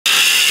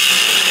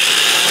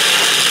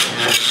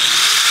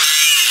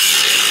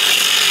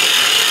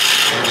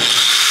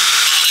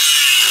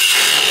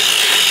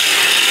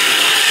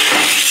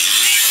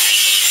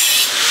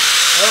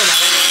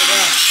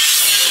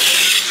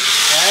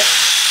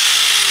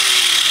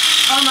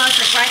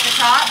almost like right at the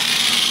top,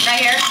 right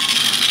here.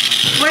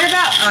 What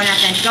about? Oh,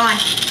 nothing. Go on.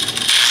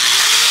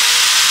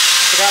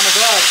 Forgot my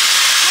glove.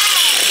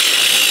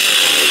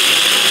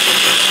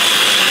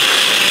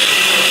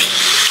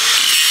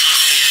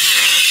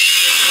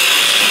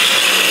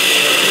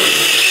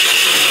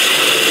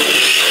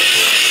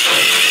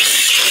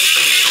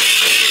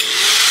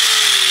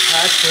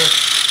 That's true.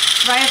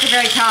 Right at the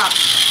very top.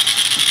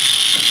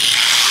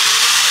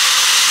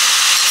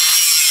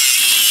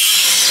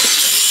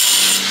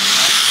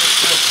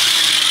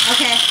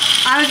 Okay,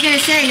 I was gonna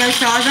say no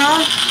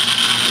Sawzall.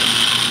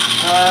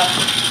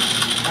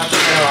 That's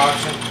another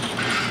option.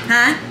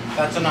 Huh?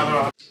 That's another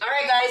option.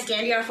 Alright guys,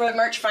 Dandi Offroad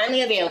merch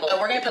finally available.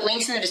 We're going to put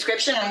links in the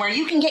description on where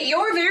you can get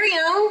your very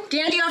own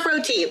Dandi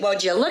Offroad tee.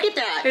 Would you look at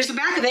that? Here's the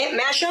back of it.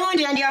 Mash on,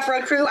 Dandi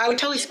Offroad crew. I would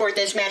totally sport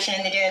this, mashing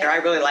in the dander. I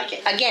really like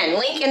it. Again,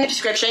 link in the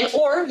description,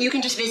 or you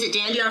can just visit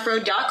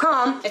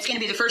dandyoffroad.com. It's going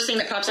to be the first thing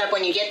that pops up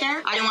when you get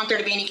there. I don't want there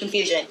to be any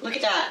confusion. Look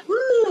at that.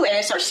 Woo! And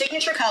it's our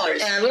signature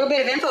colors. And a little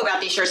bit of info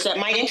about these shirts that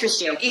might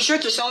interest you. These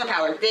shirts are solar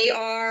powered. They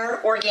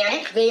are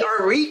organic. They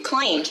are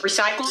reclaimed,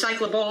 recycled,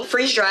 recyclable,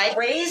 freeze-dried,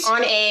 raised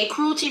on a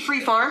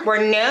cruelty-free farm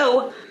where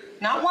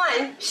not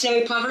one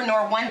snowy plover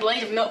nor one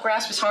blade of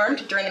milkgrass was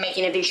harmed during the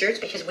making of these shirts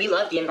because we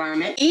love the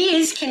environment.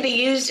 These can be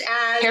used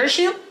as a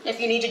parachute if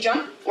you need to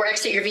jump or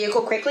exit your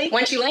vehicle quickly.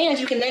 Once you land,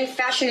 you can then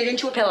fashion it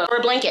into a pillow or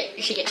a blanket.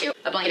 You should get two.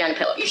 A blanket and a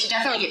pillow. You should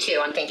definitely get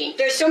two, I'm thinking.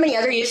 There's so many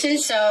other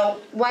uses,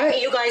 so why don't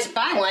you guys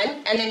buy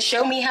one and then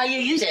show me how you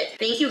use it.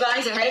 Thank you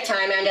guys ahead of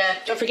time, and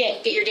don't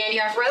forget, get your Dandi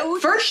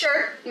Offroad first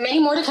shirt, many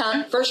more to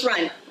come, first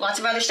run. Lots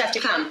of other stuff to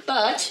come,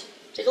 but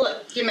take a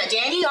look. Get them at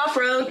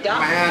dandyoffroad.com.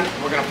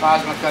 Man, we're going to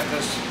plasma cut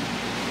this.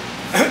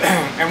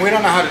 And we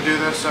don't know how to do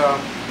this, so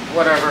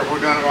whatever. If we're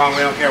doing it wrong,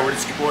 we don't care. We're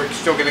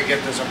still going to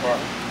get this apart.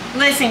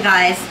 Listen,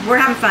 guys, we're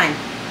having fun.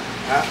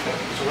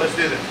 So let's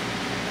do this.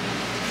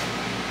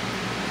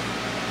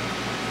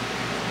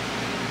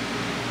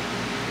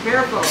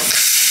 Careful.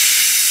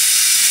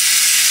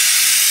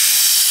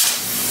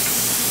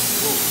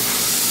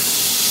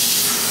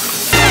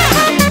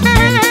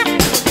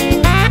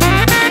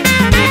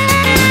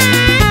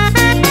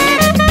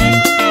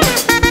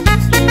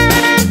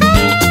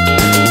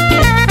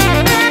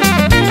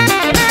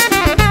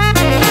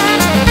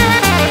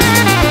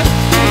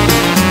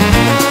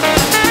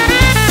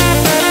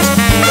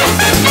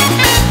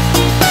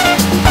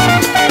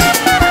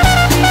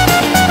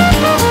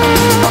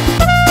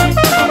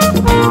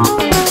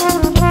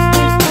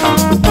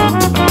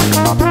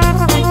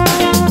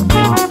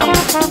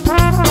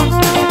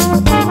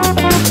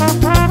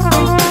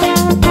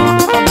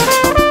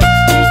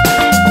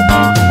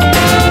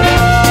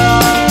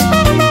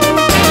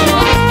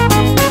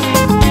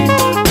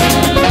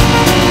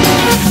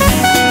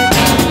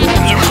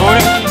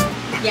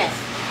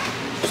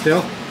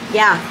 Still?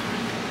 Yeah.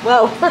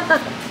 Whoa.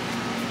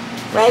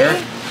 Ready? Sure?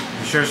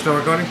 You sure it's still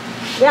recording?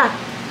 Yeah.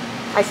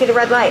 I see the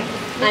red light.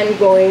 I'm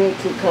going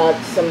to cut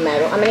some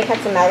metal. I'm going to cut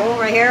some metal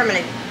right here. I'm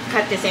going to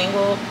cut this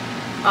angle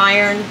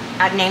iron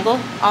at an angle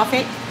off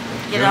it.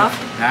 Get it off.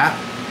 That?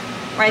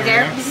 Right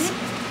there.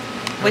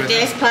 With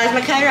this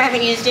plasma cutter, I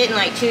haven't used it in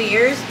like 2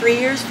 years, 3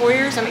 years, 4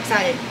 years. I'm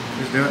excited.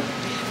 Let's do it.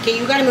 Okay,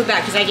 you got to move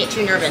back because I get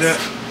too nervous. Let's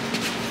do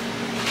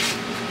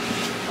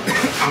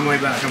it. I'm way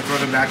back. I'm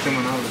further back than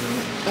when I was doing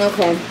it.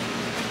 Okay.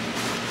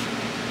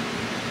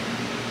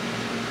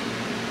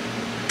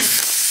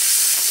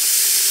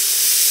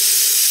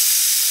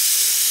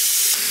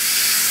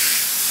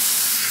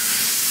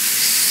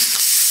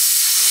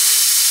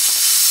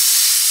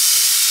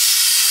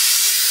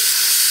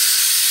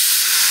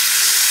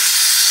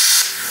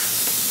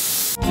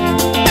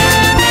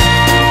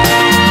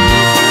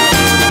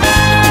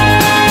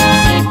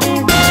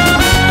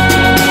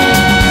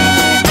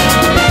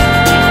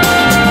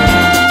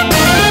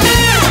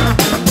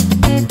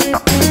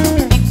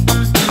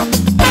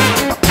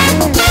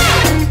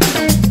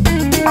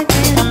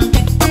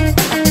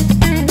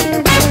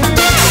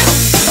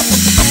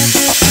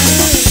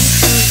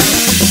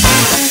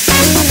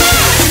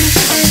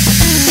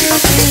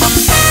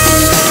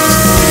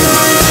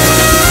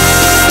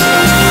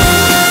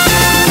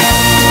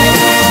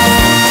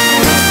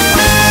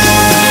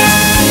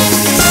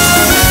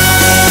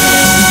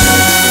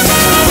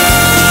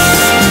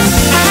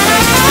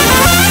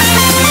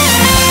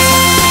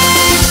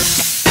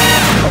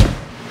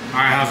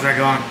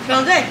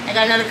 Feeling good. I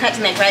got another cut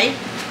to make. Ready?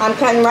 I'm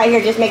cutting right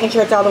here, just making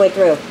sure it's all the way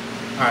through.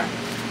 Alright.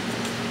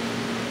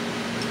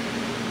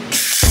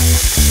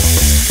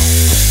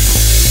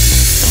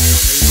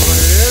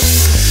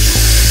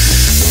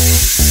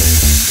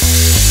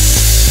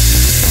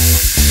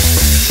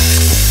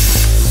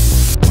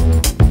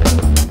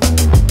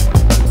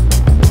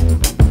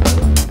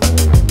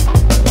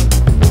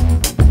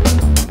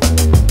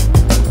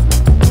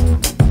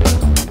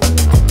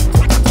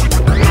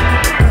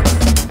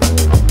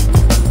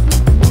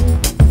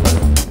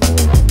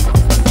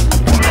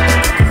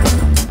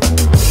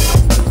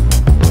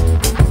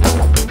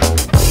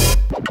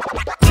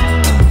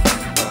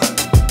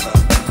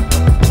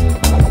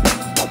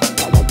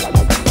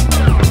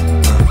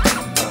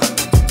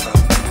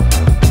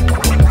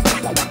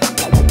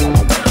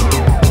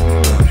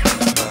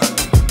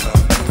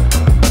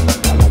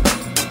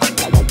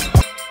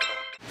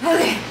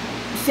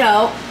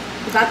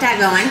 got that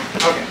going.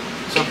 Okay,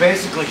 so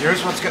basically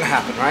here's what's going to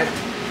happen, right?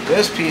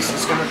 This piece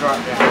is going to drop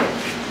down.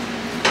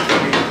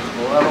 Be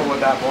level with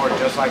that board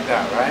just like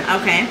that, right?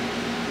 Okay.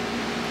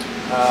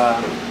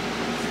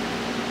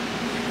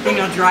 Then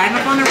you'll drive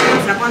up on the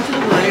ramps, up onto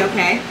the wood,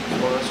 okay?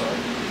 Pull this up.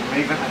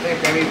 I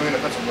think I'm even going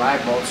to put some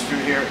lag bolts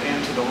through here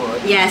into the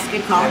wood. Yes,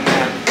 good call. And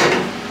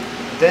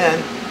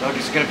then look,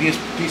 it's going to be a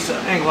piece of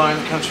angle iron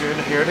that comes here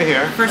to here to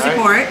here. For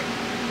support.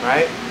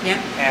 Right? Yep.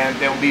 And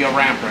there'll be a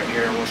ramp right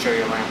here, and we'll show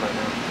you a ramp right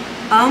now.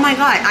 Oh my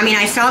god. I mean,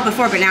 I saw it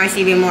before, but now I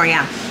see even more,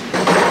 yeah.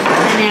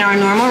 And then our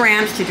normal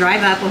ramps to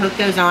drive up, we'll hook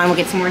those on, we'll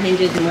get some more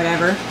hinges and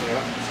whatever.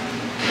 Yep.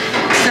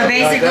 So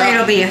basically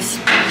it'll be a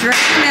straight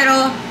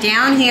middle,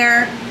 down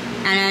here,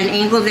 and an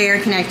angle there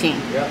connecting.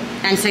 Yep.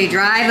 And so you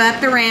drive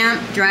up the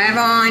ramp, drive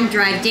on,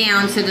 drive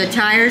down, so the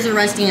tires are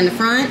resting in the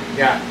front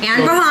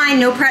and behind.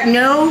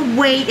 No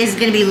weight is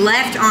going to be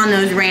left on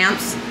those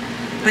ramps,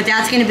 but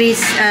that's going to be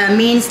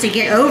means to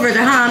get over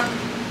the hump,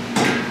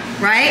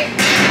 right?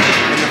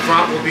 And the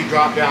front will be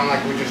dropped down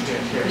like we just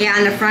did here. Yeah,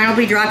 and the front will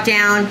be dropped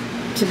down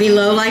to be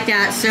low like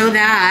that, so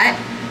that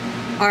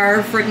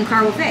our freaking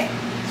car will fit.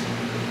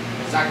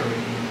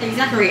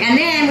 Exactly. And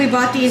then we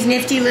bought these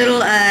nifty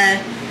little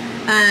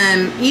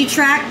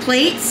E-track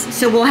plates,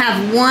 so we'll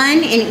have one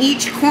in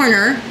each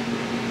corner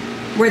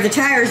where the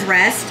tires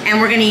rest, and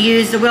we're going to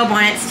use the wheel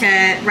bonnets to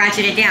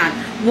ratchet it down.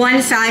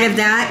 One side of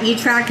that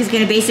E-track is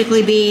going to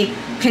basically be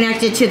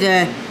connected to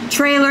the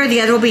trailer, the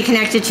other will be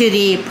connected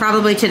to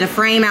probably to the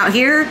frame out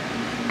here,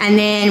 and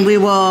then we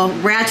will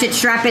ratchet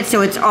strap it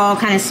so it's all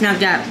kind of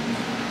snugged up.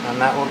 And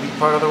that will be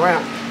part of the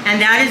ramp.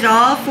 And that is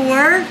all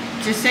for,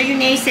 just so you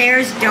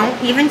naysayers don't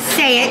even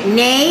say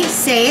it,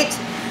 say it.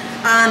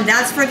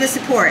 That's for the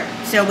support.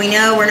 So we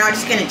know we're not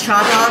just going to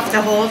chop off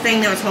the whole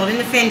thing that was holding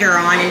the fender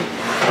on and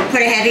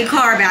put a heavy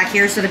car back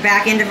here so the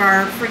back end of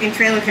our freaking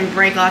trailer can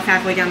break off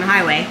halfway down the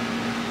highway.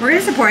 We're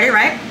going to support it,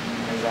 right?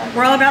 Exactly.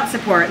 We're all about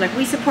support. Like,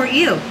 we support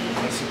you.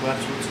 That's what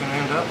it's going to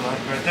end up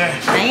like right there.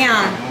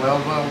 Damn.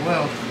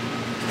 Well.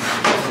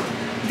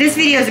 This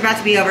video is about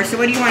to be over, so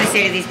what do you want to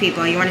say to these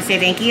people? You want to say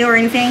thank you or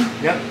anything?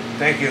 Yep.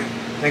 Thank you.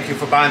 Thank you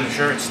for buying the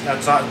shirts.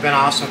 That's been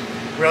awesome.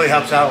 Really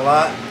helps out a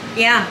lot.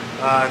 Yeah.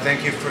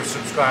 Thank you for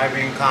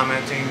subscribing,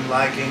 commenting,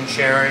 liking,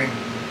 sharing.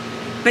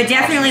 But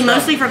definitely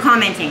mostly for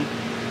commenting.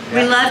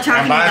 Yeah. We love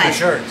talking to you guys. And buying the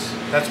shirts.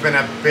 That's been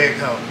a big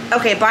help.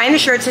 Okay, buying the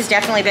shirts has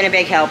definitely been a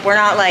big help. We're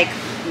not like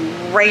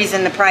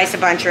raising the price a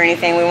bunch or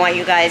anything. We want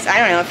you guys, I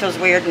don't know, it feels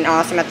weird and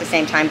awesome at the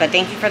same time, but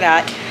thank you for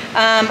that.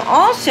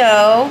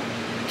 Also,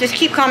 just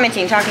keep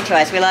commenting, talking to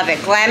us. We love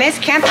it. Glamis,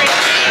 Camp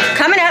Razor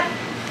coming up.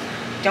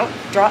 Don't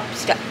drop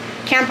stuff.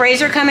 Camp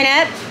Razor coming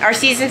up. Our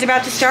season's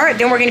about to start.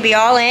 Then we're going to be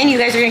all in. You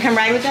guys are going to come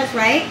ride with us,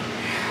 right?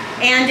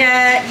 And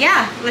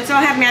yeah, let's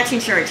all have matching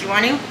shirts. You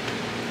want to?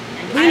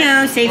 We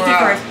know. Safety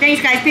first.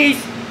 Thanks, guys.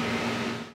 Peace.